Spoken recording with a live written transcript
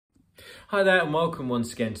Hi there and welcome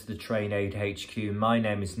once again to the Chadwick Aid HQ. My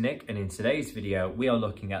name is Nick and in today's video we are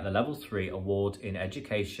looking at the Level 3 Award in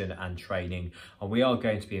Education and Training, and we are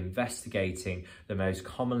going to be investigating the most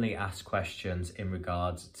commonly asked questions in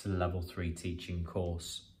regards to the Level 3 teaching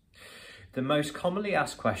course. The most commonly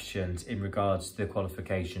asked questions in regards to the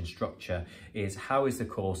qualification structure is: how is the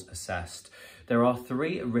course assessed? There are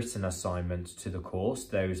 3 written assignments to the course.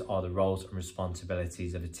 Those are the roles and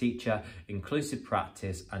responsibilities of a teacher, inclusive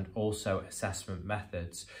practice, and also assessment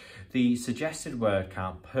methods. The suggested word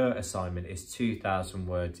count per assignment is 2,000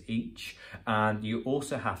 words each, and you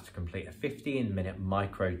also have to complete a 15-minute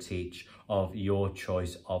micro teach of your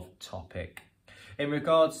choice of topic. In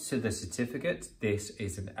regards to the certificate, this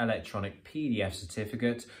is an electronic PDF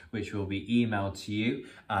certificate which will be emailed to you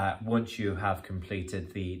once you have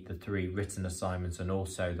completed the 3 written assignments and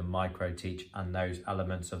also the micro teach and those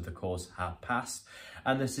elements of the course have passed.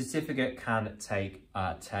 And the certificate can take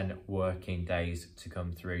 10 working days to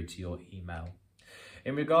come through to your email.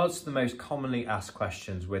 In regards to the most commonly asked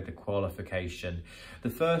questions with the qualification, the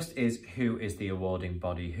first is: who is the awarding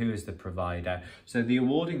body? Who is the provider? So the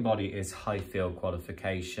awarding body is Highfield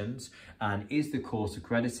Qualifications. And is the course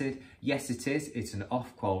accredited? Yes, it is. It's an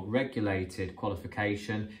Ofqual regulated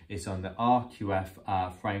qualification. It's on the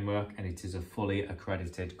RQF framework and it is a fully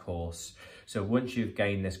accredited course. So once you've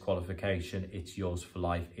gained this qualification, it's yours for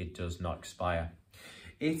life. It does not expire.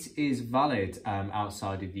 It is valid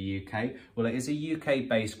outside of the UK. Well, it is a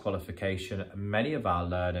UK-based qualification. Many of our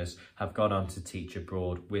learners have gone on to teach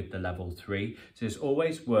abroad with the Level 3. So it's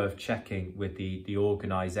always worth checking with the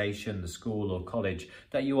organisation, the school or college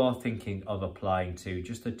that you are thinking of applying to,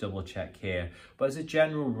 just to double check here. But as a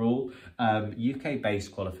general rule,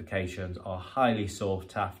 UK-based qualifications are highly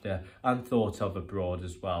sought after and thought of abroad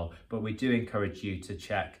as well. But we do encourage you to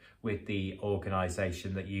check with the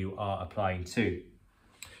organisation that you are applying to.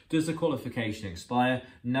 Does the qualification expire?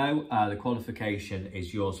 No, the qualification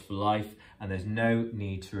is yours for life and there's no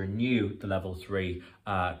need to renew the Level 3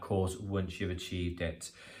 course once you've achieved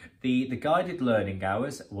it. The guided learning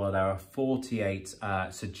hours, well, there are 48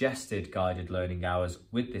 suggested guided learning hours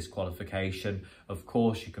with this qualification. Of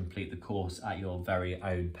course, you complete the course at your very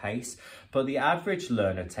own pace, but the average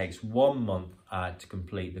learner takes 1 month to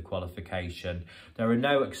complete the qualification. There are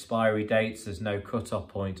no expiry dates, there's no cut-off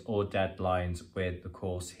point or deadlines with the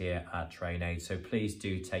course here at Chadwick Aid, so please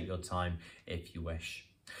do take your time if you wish.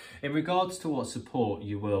 In regards to what support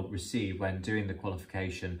you will receive when doing the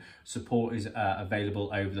qualification, support is available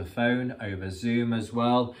over the phone, over Zoom as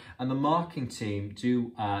well, and the marking team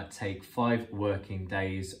do take 5 working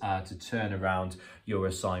days to turn around your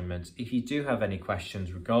assignments. If you do have any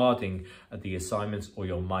questions regarding the assignments or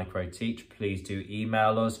your micro teach, please do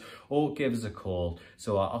email us or give us a call.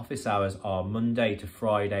 So our office hours are Monday to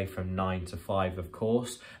Friday from 9 to 5, of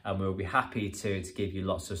course, and we'll be happy to give you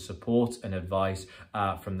lots of support and advice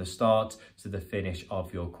from the start to the finish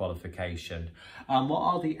of your qualification. What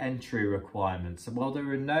are the entry requirements? Well, there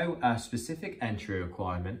are no specific entry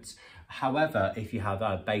requirements. However, if you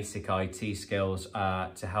have basic IT skills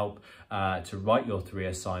to help to write your 3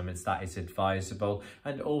 assignments, that is advisable,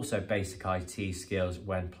 and also basic IT skills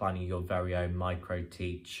when planning your very own micro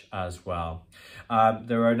teach as well.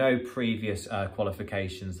 There are no previous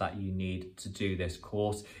qualifications that you need to do this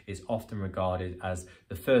course. It's often regarded as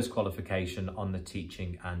the first qualification on the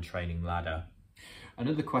teaching and training ladder.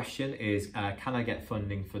 Another question is, can I get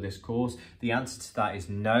funding for this course? The answer to that is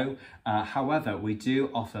no. However, we do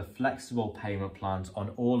offer flexible payment plans on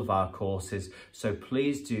all of our courses, so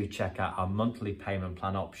please do check out our monthly payment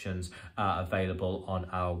plan options available on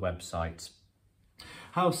our website.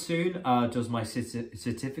 How soon does my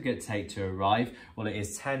certificate take to arrive? Well, it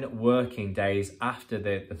is 10 working days after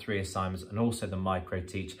the 3 assignments and also the micro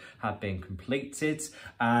teach have been completed,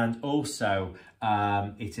 and also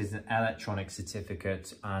it is an electronic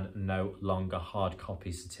certificate and no longer hard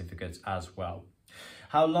copy certificates as well.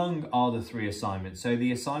 How long are the 3 assignments? So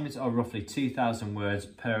the assignments are roughly 2,000 words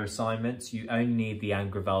per assignment. You only need the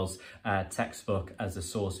Angravels textbook as a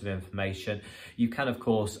source of information. You can, of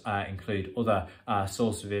course, include other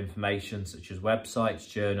sources of information such as websites,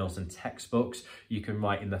 journals and textbooks. You can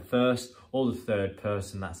write in the first or the third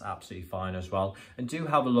person, that's absolutely fine as well. And do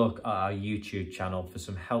have a look at our YouTube channel for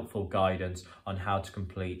some helpful guidance on how to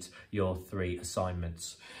complete your 3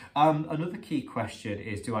 assignments. Another key question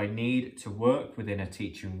is, do I need to work within a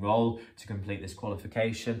teaching role to complete this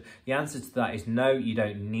qualification? The answer to that is no, you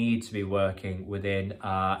don't need to be working within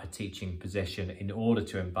a teaching position in order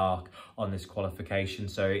to embark on this qualification.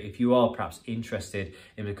 So if you are perhaps interested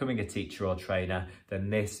in becoming a teacher or trainer, then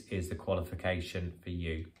this is the qualification for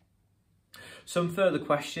you. Some further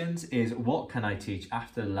questions is, what can I teach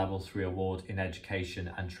after the Level 3 award in education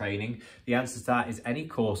and training? The answer to that is any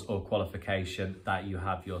course or qualification that you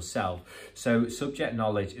have yourself. So subject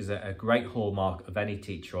knowledge is a great hallmark of any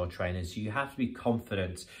teacher or trainer, so you have to be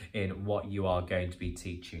confident in what you are going to be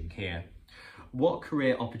teaching here. What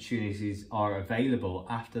career opportunities are available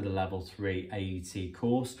after the Level 3 AET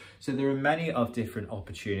course? So there are many of different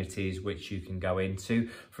opportunities which you can go into.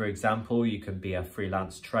 For example, you can be a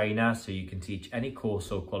freelance trainer, so you can teach any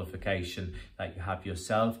course or qualification that you have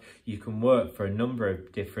yourself. You can work for a number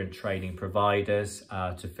of different training providers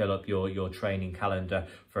to fill up your training calendar.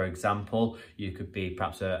 For example, you could be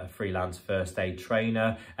perhaps a freelance first aid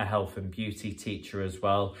trainer, a health and beauty teacher as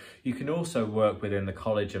well. You can also work within the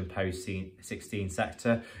college and post-16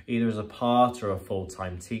 sector, either as a part or a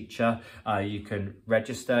full-time teacher. You can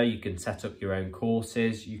register, you can set up your own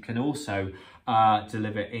courses. You can also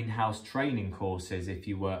deliver in-house training courses if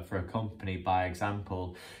you work for a company, by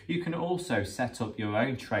example. You can also set up your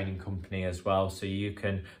own training company as well, so you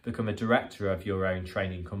can become a director of your own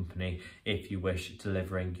training company if you wish,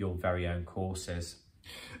 delivering your very own courses.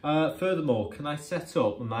 Furthermore, can I set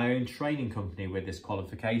up my own training company with this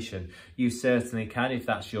qualification? You certainly can if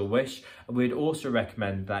that's your wish. We'd also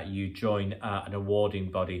recommend that you join an awarding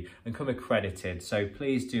body and come accredited. So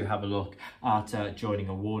please do have a look at joining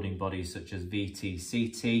awarding bodies such as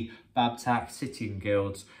VTCT, BABTAC, City and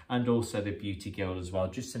Guilds, and also the Beauty Guild as well,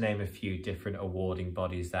 just to name a few different awarding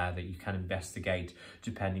bodies there that you can investigate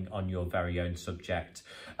depending on your very own subject.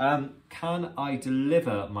 Can I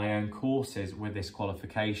deliver my own courses with this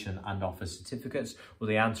qualification and offer certificates? Well,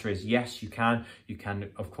 the answer is yes, you can. You can,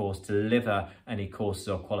 of course, deliver any courses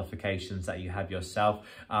or qualifications that you have yourself.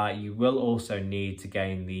 You will also need to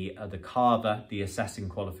gain the CARVA, the assessing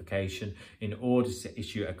qualification, in order to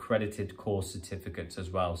issue accredited course certificates as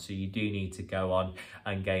well. So you do need to go on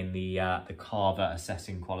and gain the CARVA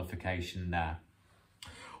assessing qualification there.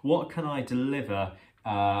 What can I deliver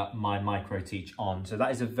my micro teach on? So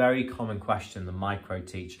that is a very common question, the micro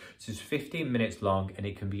teach. So it's 15 minutes long, and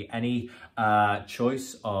it can be any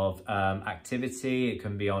choice of activity. It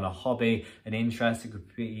can be on a hobby, an interest. It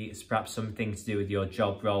could be perhaps something to do with your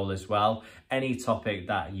job role as well. Any topic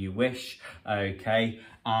that you wish. Okay.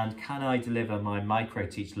 And can I deliver my micro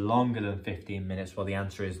teach longer than 15 minutes? Well, the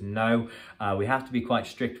answer is no. We have to be quite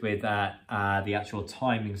strict with the actual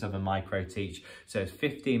timings of a micro teach. So it's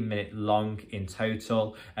 15-minute long in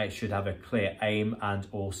total. It should have a clear aim and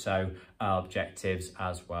also objectives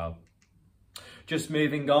as well. Just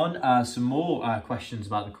moving on, some more questions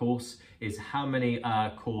about the course is how many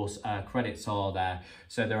course credits are there?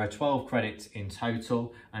 So there are 12 credits in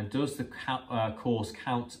total, and does the course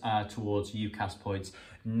count towards UCAS points?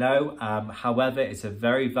 No, however, it's a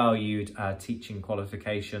very valued teaching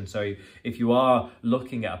qualification. So if you are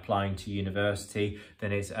looking at applying to university,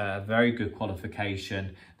 then it's a very good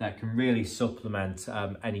qualification that can really supplement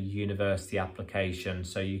any university application.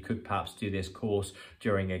 So you could perhaps do this course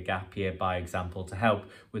during a gap year, by example, to help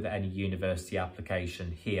with any university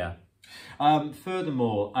application here.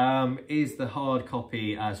 Furthermore, is the hard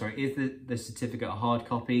copy, is the certificate a hard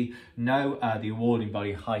copy? No, the awarding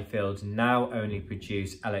body Highfield now only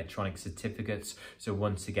produce electronic certificates. So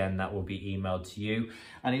once again, that will be emailed to you.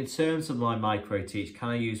 And in terms of my micro teach, can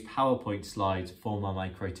I use PowerPoint slides for my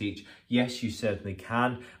micro teach? Yes, you certainly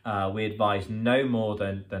can. We advise no more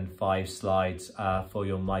than 5 slides for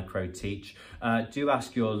your micro teach. Do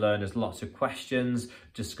ask your learners lots of questions.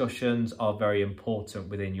 Discussions are very important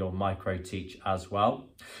within your micro teach as well.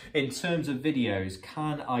 In terms of videos,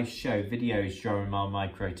 can I show videos during my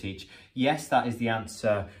micro teach? Yes, that is the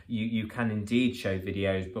answer. You can indeed show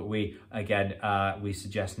videos, but we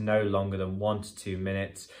suggest no longer than 1 to 2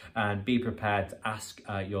 minutes, and be prepared to ask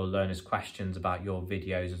your learners questions about your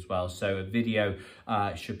videos as well. So a video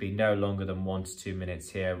should be no longer than 1 to 2 minutes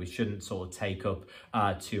here. We shouldn't sort of take up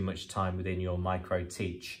too much time within your micro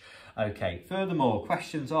teach. Okay, furthermore,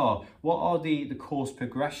 questions are, what are the course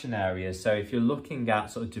progression areas? So if you're looking at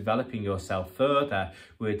sort of developing yourself further,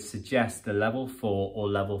 we'd suggest the level 4 or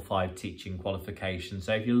level 5 teaching qualification.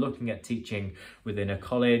 So if you're looking at teaching within a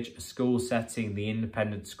college, a school setting, the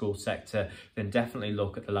independent school sector, then definitely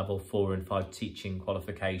look at the level 4 and 5 teaching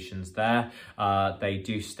qualifications there. They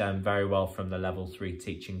do stem very well from the level 3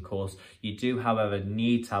 teaching course. You do, however,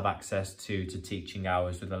 need to have access to teaching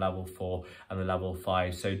hours with the level 4 and the level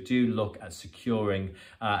 5. So do look at securing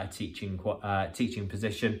a teaching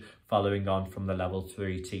position following on from the level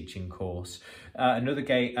 3 teaching course. Another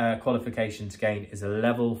qualification to gain is a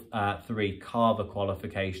level 3 CARVA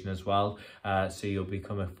qualification as well. So you'll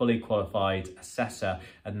become a fully qualified assessor,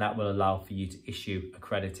 and that will allow for you to issue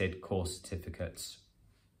accredited course certificates.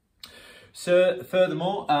 So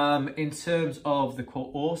furthermore, in terms of the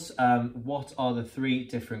course, what are the 3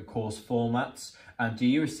 different course formats, and do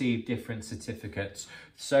you receive different certificates?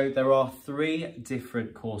 So there are 3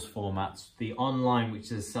 different course formats: the online,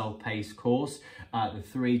 which is a self-paced course, the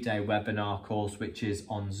 3-day webinar course, which is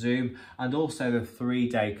on Zoom, and also the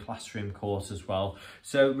 3-day classroom course as well.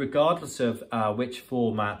 So regardless of which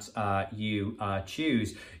format you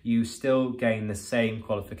choose, you still gain the same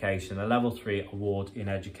qualification, a level 3 award in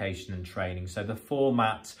education and training. So the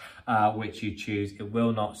format which you choose, it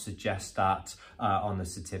will not suggest that on the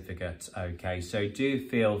certificate. Okay, so do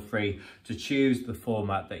feel free to choose the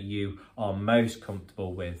format that you are most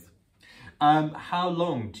comfortable with. How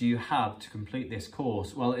long do you have to complete this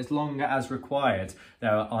course? Well, as long as required.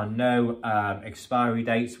 There are no expiry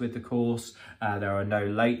dates with the course. There are no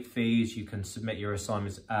late fees. You can submit your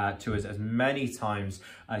assignments to us as many times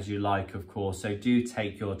as you like, of course. So do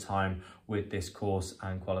take your time with this course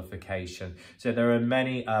and qualification. So there are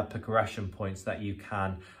many progression points that you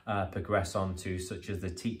can progress onto, such as the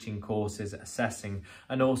teaching courses, assessing,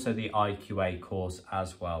 and also the IQA course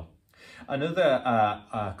as well. Another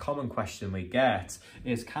common question we get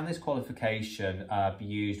is, can this qualification be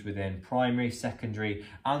used within primary, secondary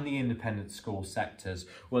and the independent school sectors?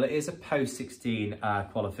 Well, it is a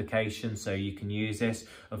post-16 qualification, so you can use this,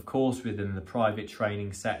 of course, within the private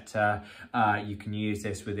training sector. You can use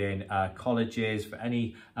this within colleges for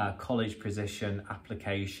any college position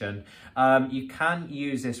application. You can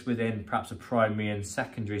use this within perhaps a primary and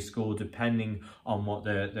secondary school, depending on what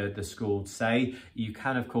the schools say. You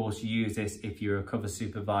can, of course, use this if you're a cover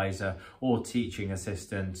supervisor or teaching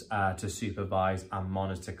assistant to supervise and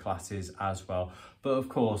monitor classes as well. But of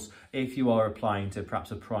course, if you are applying to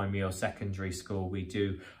perhaps a primary or secondary school, we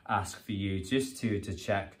do ask for you just to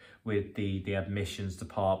check with the admissions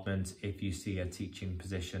department if you see a teaching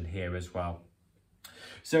position here as well.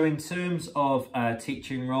 So in terms of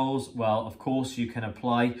teaching roles, well, of course, you can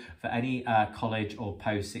apply for any college or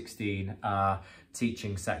post-16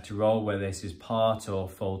 teaching sector role, whether this is part or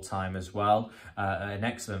full-time as well. An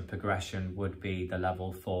excellent progression would be the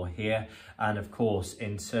level 4 here. And of course,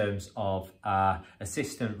 in terms of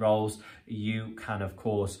assistant roles, you can, of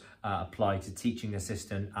course, apply to teaching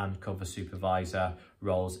assistant and cover supervisor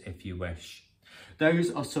roles if you wish.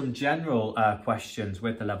 Those are some general questions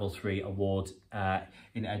with the Level 3 award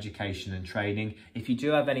in education and training. If you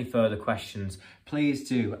do have any further questions, please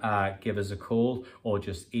do give us a call or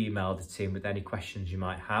just email the team with any questions you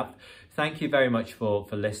might have. Thank you very much for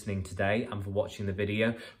listening today and for watching the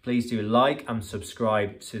video. Please do like and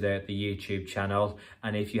subscribe to the YouTube channel.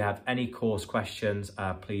 And if you have any course questions,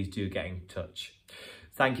 please do get in touch.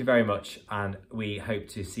 Thank you very much, and we hope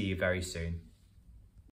to see you very soon.